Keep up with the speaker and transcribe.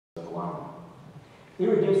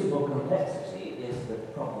Irreducible complexity is the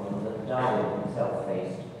problem that Darwin himself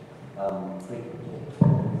faced frequently,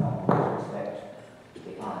 for example, with respect to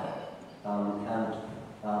the eye.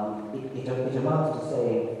 It amounts to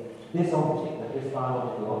saying, this object, this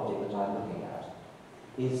biological object that I'm looking at,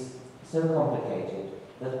 is so complicated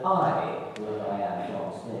that I, whoever I am,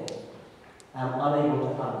 John Smith, am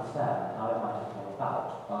unable to understand how it might have come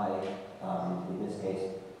about by, in this case,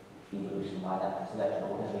 evolution by natural selection,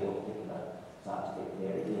 or whatever your particular scientific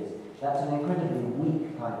theory is. That's an incredibly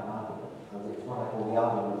weak kind of argument, because it's what I call the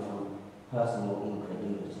argument from personal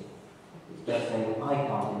incredulity. It's just saying, I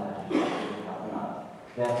can't imagine something out loud,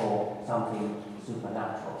 therefore something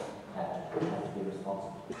supernatural had to be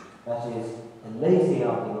responsible. That is a lazy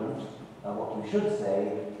argument. What you should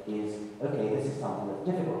say is, okay, this is something that's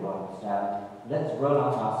difficult to understand, let's roll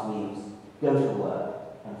up our sleeves, go to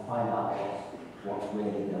work, and find out what's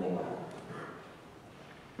really going on.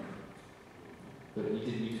 But you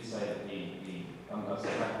did say that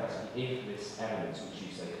if this evidence, which you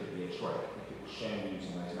say could be a trick, if it was shown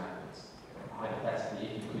using those methods,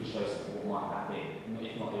 hypothetically, if you could show something, what might that be?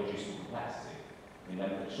 If not irreducible complexity.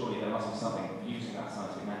 Surely there must be something using that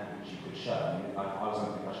scientific method which you could show. I was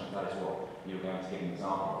under the impression that is what you were going to give an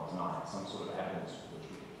example of tonight, some sort of evidence which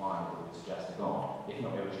we could find that would suggest a God, if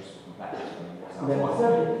not irreducible complexity.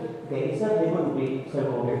 It certainly wouldn't be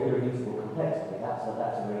so-called irreducible complexity. That's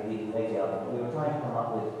a very lazy argument. We were trying to come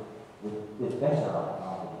up with better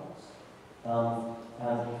arguments. And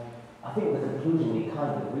I think the conclusion we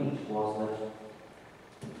kind of reached was that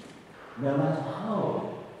no matter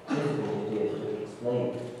how difficult it is to explain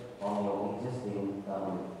on your existing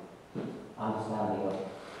understanding of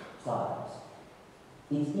science,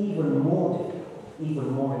 it's even more difficult, even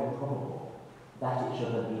more improbable that it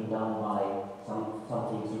should have been done by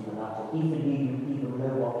something supernatural, even if you even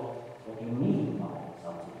know what you mean by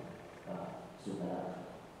something supernatural.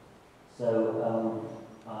 So,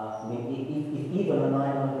 I mean, if even a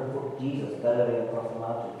 900-foot Jesus bellowing across the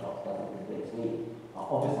mountaintop doesn't convince me,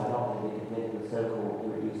 obviously I'm not going to be convinced with so-called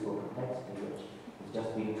irreducible complexity, which has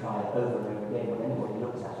just been tried over and over again. When anybody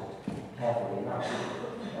looks at it carefully enough,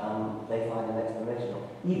 they find an explanation.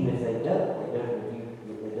 Even if they don't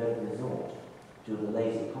resort to the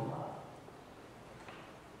lazy cop-out.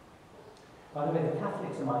 By the way, the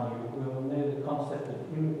Catholics among you will know the concept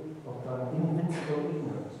of invincible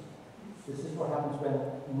ignorance. This is what happens when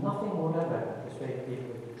nothing will ever persuade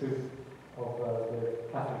people of the truth of the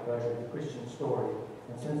Catholic version of the Christian story.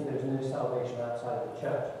 And since there is no salvation outside of the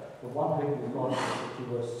church, the one hope you've got is that you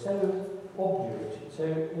were so obdurate, so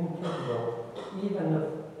incapable, even of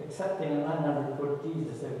accepting a 900-foot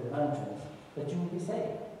Jesus over the mountains, that you will be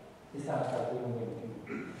saved. This sounds like being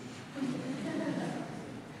win-win.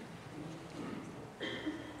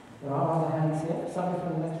 There are other hands here. Somebody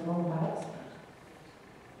from the next room, perhaps?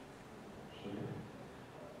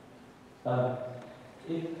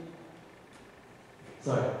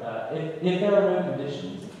 If there are no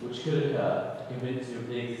conditions which could occur to convince you of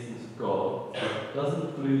the existence of God,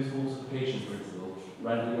 doesn't Flu's falsification principle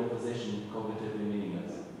render your position cognitively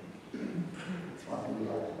meaningless?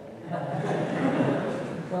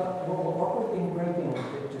 Well, what we've been groping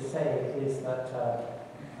to say is that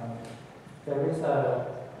there is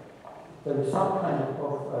some kind of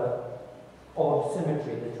odd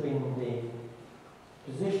symmetry between the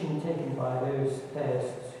position taken by those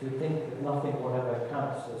theists who think that nothing whatever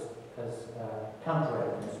counts as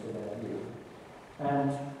counter-evidence to their view, and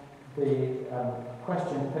the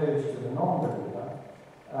question posed to the non-believer,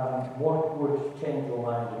 what would change your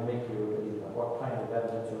mind and make you a believer? What kind of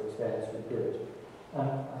evidence or experience would do it?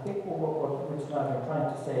 I think what Richard and I have been trying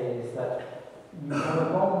to say is that you have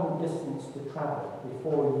a long distance to travel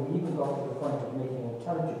before you even got to the point of making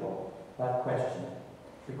intelligible that question.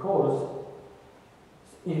 Because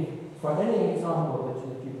if, for any example that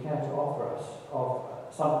you care to offer us of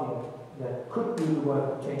something that could do the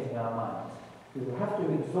work of changing our minds, we would have to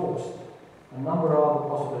exhaust a number of other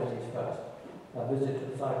possibilities first. A visit to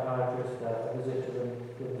the psychiatrist, a visit to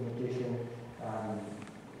the magician,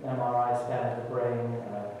 MRI scan of the brain,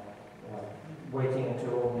 waiting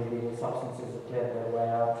until all the illegal substances have cleared their way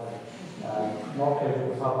out, and not go to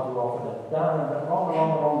the pub too often, and down and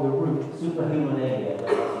along the route. Superhuman alien.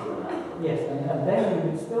 Yes, and then you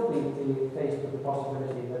would still be faced with the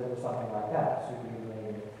possibility that it was something like that, superhuman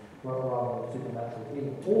alien, rather than supernatural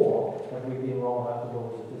being, or that we've been wrong about the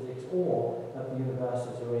laws of physics, or that the universe,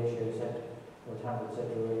 as Horatio said, or Hamlet said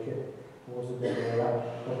to Horatio, was a bit around,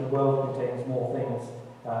 that the world contains more things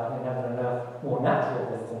in heaven and earth, more natural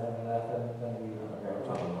things in heaven and earth than we have.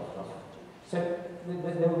 So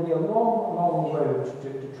there will be a long, long road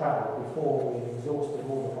to travel before we've exhausted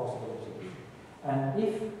all the possibilities And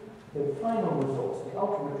if the final resource, the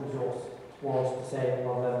ultimate resource, was to say,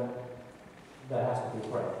 well then, there has to be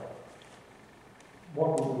prayer, what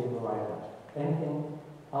would be a variety? Anything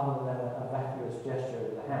other than a vacuous gesture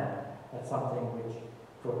of the hand, that's something which,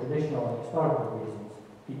 for traditional and historical reasons,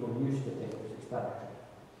 people used to think was explanatory.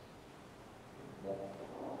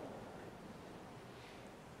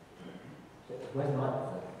 Where's the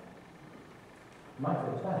microphone?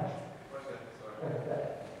 Microphone Spanish.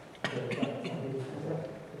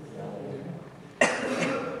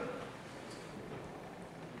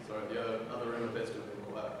 Sorry, the other room of this will be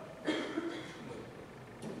all that.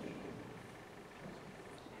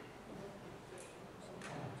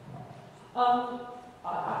 I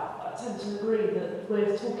tend to agree that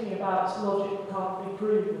we're talking about logic that can't be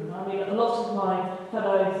proven. I mean, a lot of my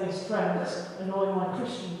fellow atheist friends annoy my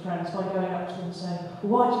Christian friends by going up to them and saying,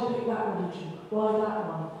 well, why did you pick that religion? Why that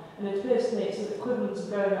one? And it appears to me it's the equivalent of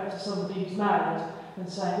going up to somebody who's married and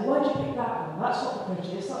saying, well, why did you pick that one? That's not the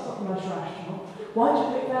prettiest, that's not the most rational. Why did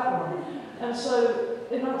you pick that one? And so,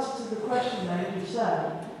 in answer to the question then, you say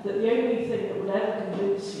that the only thing that would ever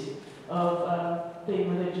convince you of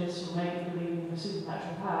being religious or maybe believing in a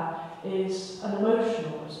supernatural power is an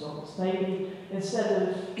emotional response. Maybe instead of,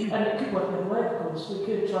 and it could work the other way of course, we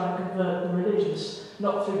could try and convert the religious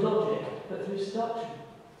not through logic but through seduction.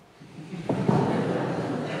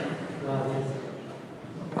 Well,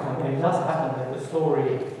 it does happen that the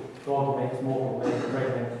story God makes mortal men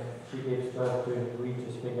pregnant, she gives birth to a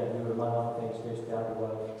egregious figure who, among other things, goes to the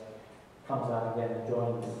underworld, comes out again and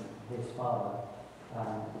joins his father.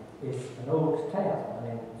 It's an old tale. I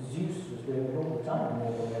mean, Zeus was doing it all the time in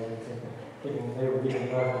mortal men. They were giving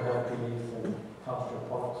birth to Hercules and Castor of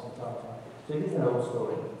Pollux and so on. So it is an old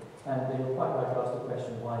story. And they were quite right to ask the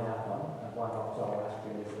question, why that one? And why not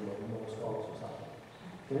Zoroastrianism or Norse gods or something?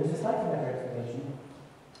 There is a slightly better explanation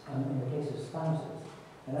in the case of spouses.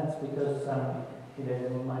 And that's because,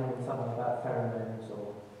 there might have been something about pheromones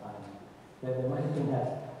or there might have been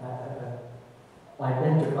that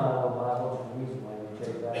identifiable biological reason why we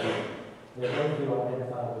chose that. There are very few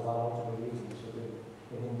identifiable biological reasons for being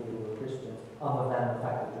a Hindu or a Christian, other than the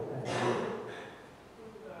fact that you're Catholic.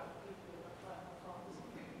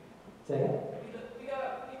 Say again? We go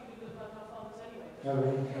out with people who look like our fathers anyway. No,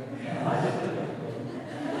 really?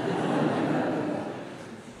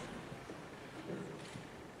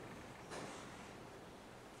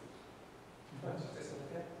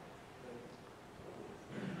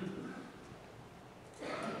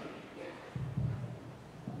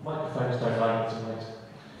 Microphones don't like it tonight.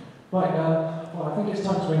 Right, well, I think it's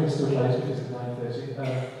time to bring this to a close because it's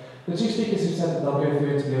 9:30. The two speakers have said that they'll go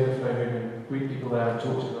through into the overflow room and greet people there and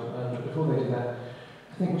talk to them. But before they do that,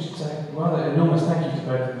 I think we should say a rather enormous thank you to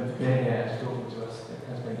both of them for being here and talking to us. It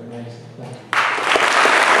has been amazing. Thank you.